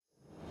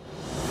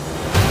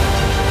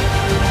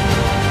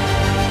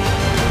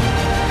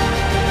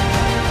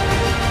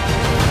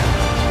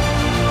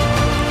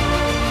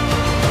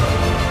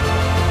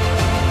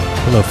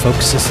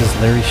folks. This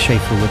is Larry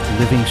Schaefer with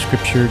Living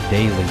Scripture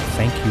Daily.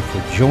 Thank you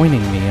for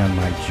joining me on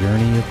my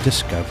journey of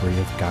discovery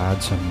of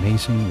God's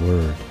amazing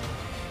Word.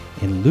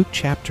 In Luke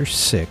chapter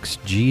 6,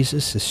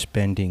 Jesus is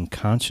spending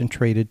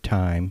concentrated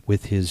time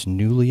with his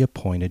newly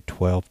appointed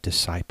 12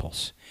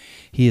 disciples.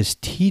 He is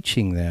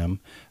teaching them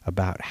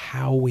about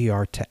how we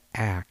are to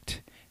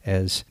act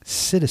as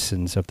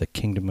citizens of the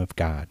kingdom of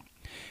God.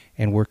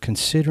 And we're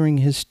considering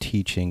his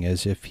teaching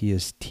as if he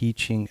is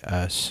teaching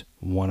us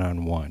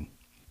one-on-one.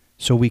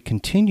 So we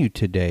continue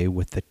today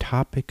with the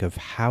topic of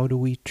how do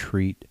we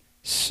treat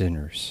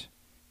sinners.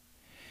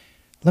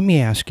 Let me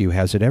ask you,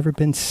 has it ever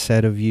been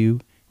said of you,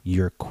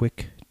 you're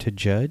quick to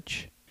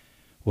judge?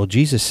 Well,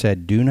 Jesus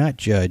said, do not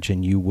judge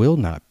and you will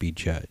not be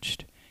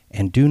judged.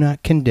 And do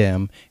not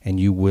condemn and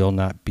you will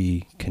not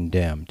be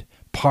condemned.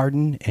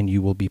 Pardon and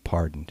you will be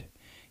pardoned.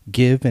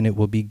 Give and it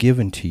will be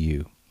given to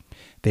you.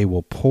 They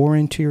will pour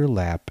into your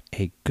lap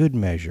a good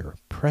measure,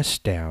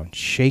 pressed down,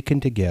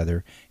 shaken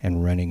together,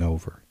 and running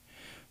over.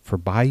 For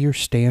by your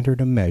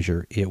standard of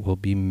measure, it will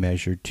be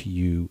measured to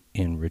you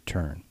in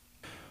return.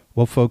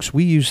 Well, folks,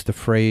 we use the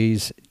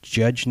phrase,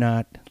 judge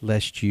not,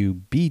 lest you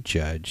be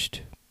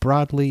judged,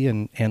 broadly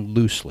and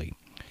loosely.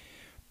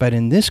 But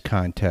in this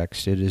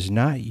context, it is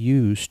not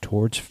used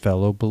towards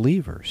fellow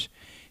believers.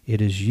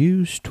 It is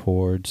used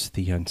towards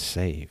the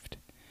unsaved.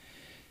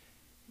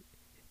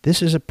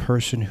 This is a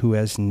person who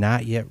has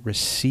not yet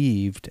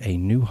received a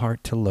new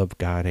heart to love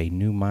God, a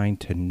new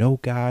mind to know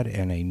God,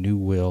 and a new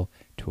will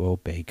to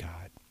obey God.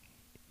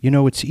 You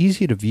know, it's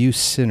easy to view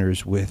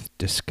sinners with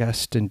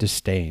disgust and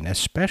disdain,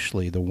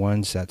 especially the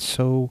ones that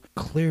so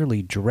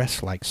clearly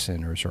dress like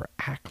sinners or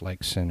act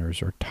like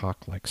sinners or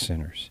talk like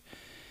sinners.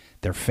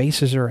 Their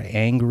faces are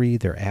angry,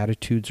 their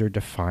attitudes are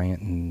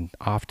defiant, and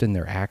often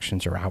their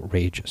actions are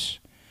outrageous.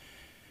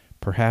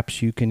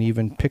 Perhaps you can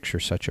even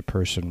picture such a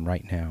person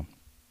right now.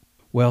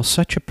 Well,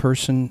 such a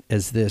person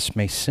as this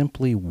may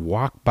simply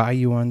walk by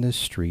you on this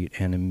street,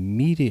 and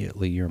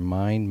immediately your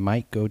mind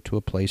might go to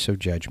a place of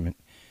judgment.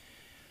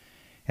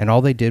 And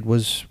all they did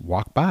was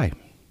walk by.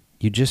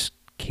 You just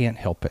can't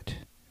help it.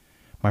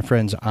 My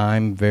friends,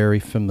 I'm very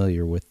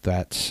familiar with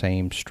that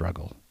same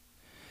struggle.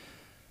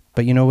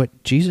 But you know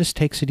what? Jesus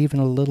takes it even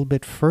a little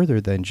bit further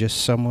than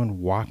just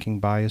someone walking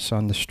by us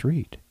on the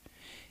street.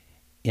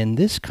 In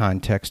this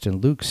context,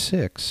 in Luke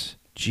 6,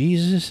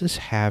 Jesus is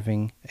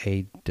having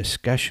a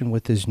discussion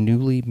with his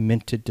newly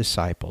minted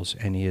disciples,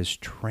 and he is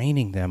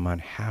training them on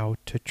how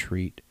to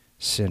treat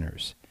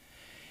sinners.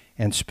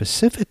 And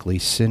specifically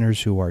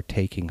sinners who are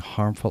taking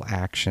harmful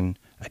action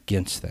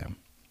against them.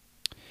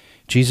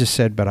 Jesus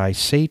said, but I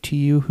say to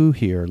you who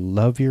hear,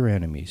 love your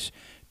enemies,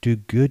 do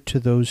good to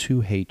those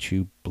who hate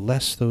you,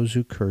 bless those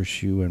who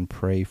curse you, and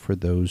pray for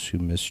those who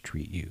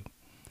mistreat you.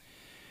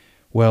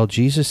 Well,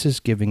 Jesus is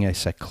giving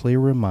us a clear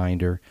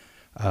reminder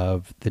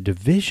of the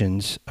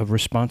divisions of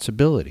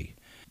responsibility.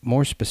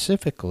 More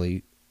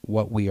specifically,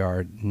 what we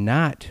are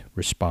not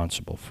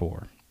responsible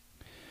for.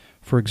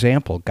 For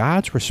example,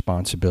 God's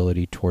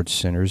responsibility towards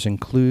sinners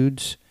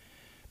includes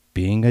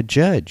being a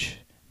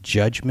judge.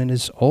 Judgment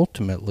is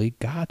ultimately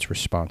God's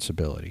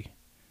responsibility.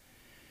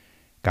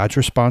 God's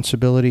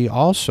responsibility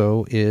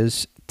also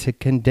is to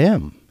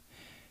condemn.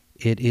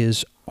 It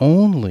is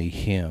only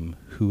him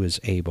who is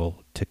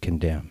able to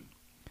condemn.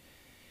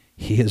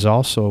 He is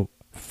also,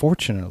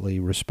 fortunately,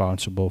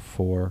 responsible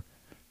for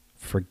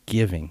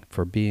forgiving,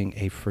 for being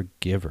a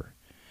forgiver.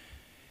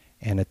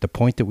 And at the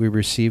point that we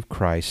receive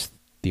Christ,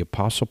 the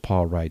Apostle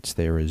Paul writes,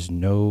 there is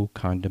no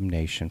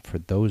condemnation for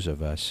those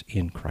of us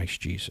in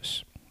Christ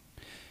Jesus.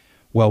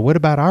 Well, what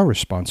about our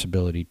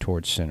responsibility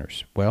towards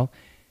sinners? Well,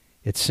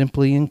 it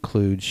simply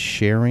includes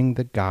sharing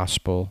the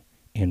gospel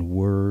in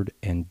word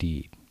and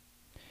deed.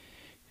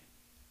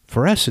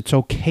 For us, it's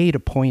okay to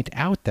point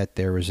out that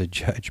there is a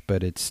judge,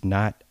 but it's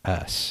not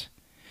us.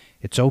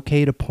 It's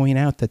okay to point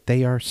out that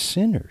they are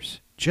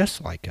sinners,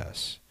 just like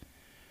us.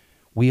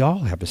 We all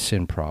have a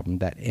sin problem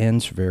that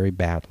ends very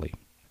badly.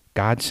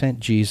 God sent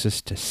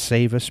Jesus to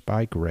save us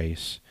by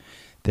grace.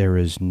 There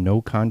is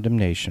no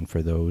condemnation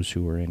for those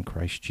who are in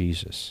Christ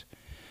Jesus.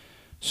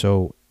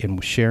 So in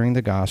sharing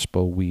the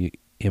gospel, we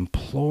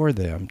implore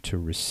them to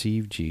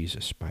receive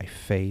Jesus by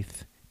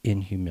faith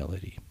in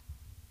humility.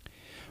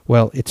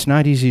 Well, it's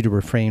not easy to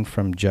refrain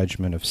from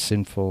judgment of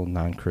sinful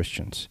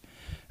non-Christians,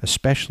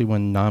 especially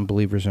when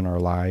non-believers in our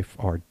life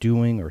are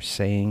doing or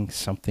saying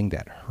something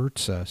that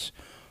hurts us.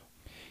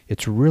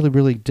 It's really,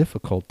 really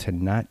difficult to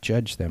not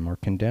judge them or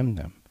condemn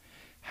them.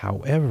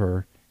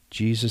 However,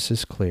 Jesus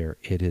is clear,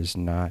 it is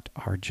not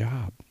our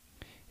job.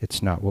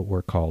 It's not what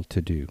we're called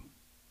to do.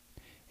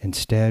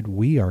 Instead,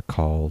 we are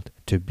called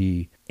to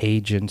be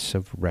agents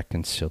of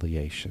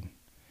reconciliation.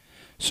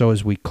 So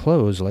as we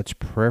close, let's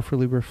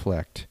prayerfully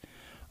reflect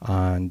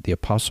on the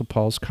Apostle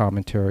Paul's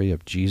commentary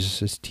of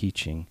Jesus'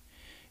 teaching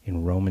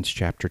in Romans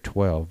chapter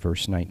 12,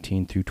 verse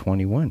 19 through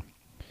 21.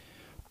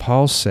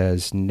 Paul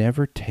says,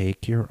 never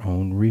take your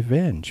own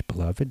revenge,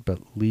 beloved, but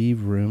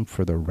leave room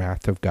for the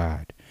wrath of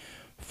God.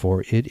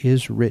 For it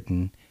is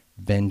written,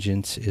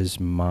 vengeance is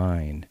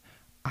mine,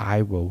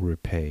 I will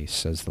repay,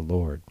 says the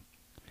Lord.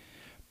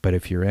 But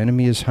if your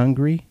enemy is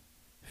hungry,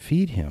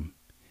 feed him.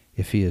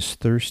 If he is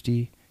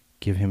thirsty,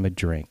 give him a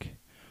drink.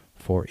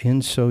 For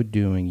in so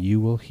doing you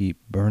will heap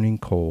burning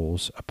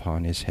coals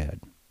upon his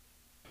head.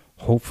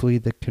 Hopefully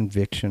the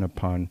conviction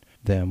upon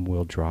them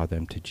will draw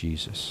them to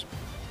Jesus.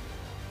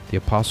 The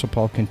Apostle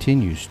Paul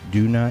continues,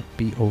 do not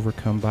be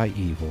overcome by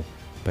evil,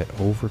 but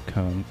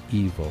overcome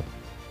evil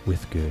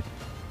with good.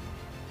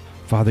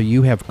 Father,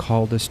 you have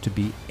called us to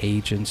be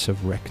agents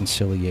of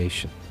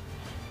reconciliation,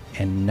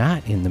 and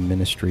not in the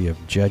ministry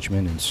of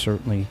judgment, and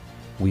certainly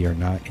we are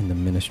not in the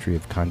ministry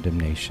of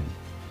condemnation.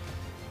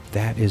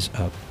 That is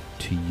up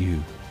to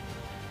you.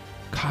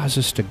 Cause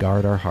us to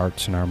guard our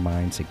hearts and our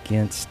minds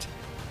against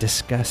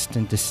disgust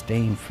and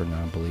disdain for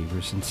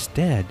non-believers.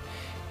 Instead,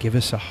 give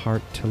us a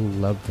heart to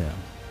love them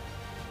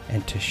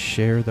and to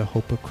share the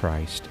hope of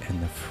Christ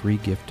and the free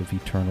gift of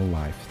eternal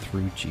life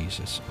through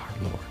Jesus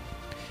our Lord.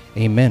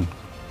 Amen.